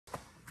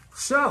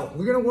So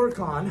we're gonna work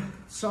on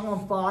Song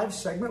on 5,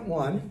 segment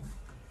 1,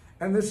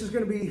 and this is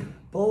gonna be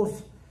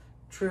both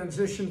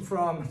transition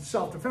from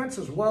self-defense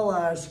as well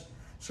as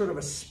sort of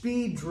a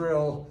speed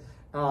drill,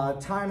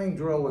 timing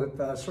drill with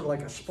sort of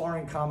like a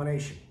sparring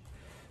combination.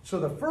 So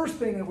the first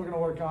thing that we're gonna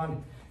work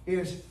on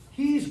is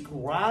he's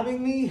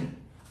grabbing me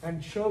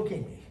and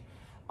choking me.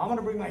 I'm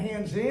gonna bring my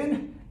hands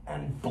in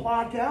and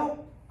block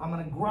out. I'm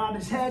gonna grab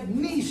his head,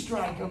 knee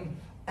strike him,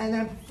 and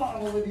then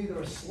follow with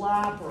either a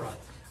slap or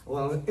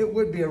well, it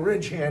would be a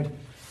ridge hand.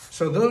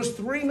 So those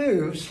 3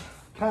 moves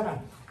kind of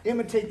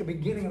imitate the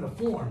beginning of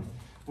the form.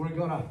 We're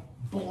gonna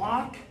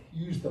block,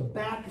 use the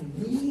back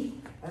knee,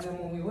 and then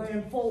when we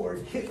land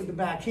forward, hit with the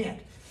back hand.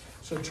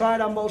 So try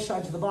it on both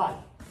sides of the body.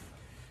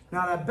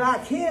 Now that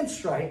back hand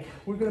strike,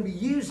 we're gonna be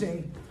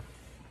using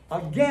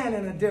again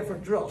in a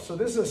different drill. So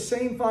this is the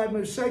same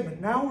 5-move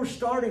segment. Now we're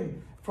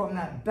starting from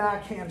that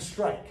backhand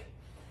strike.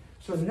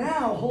 So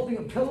now holding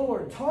a pillow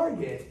or a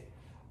target,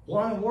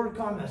 want to work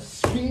on the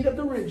speed of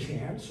the ridge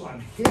hand. So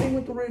I'm hitting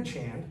with the ridge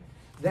hand,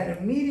 then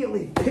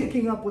immediately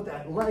picking up with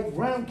that leg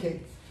round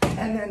kick,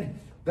 and then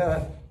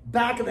the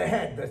back of the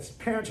head. The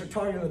parents are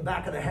targeting the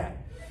back of the head.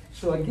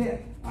 So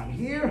again, I'm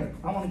here.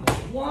 I want to go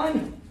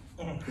 1,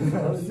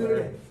 let's do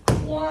it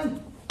again.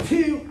 1,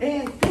 2,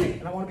 and 3.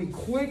 And I want to be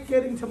quick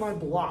getting to my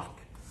block.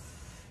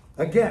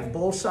 Again,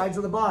 both sides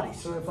of the body.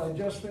 So if I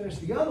just finish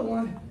the other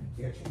one,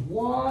 it's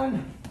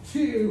 1,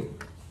 2,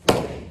 3.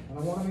 And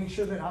I want to make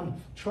sure that I'm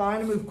trying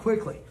to move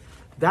quickly.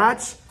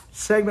 That's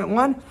segment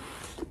 1.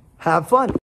 Have fun.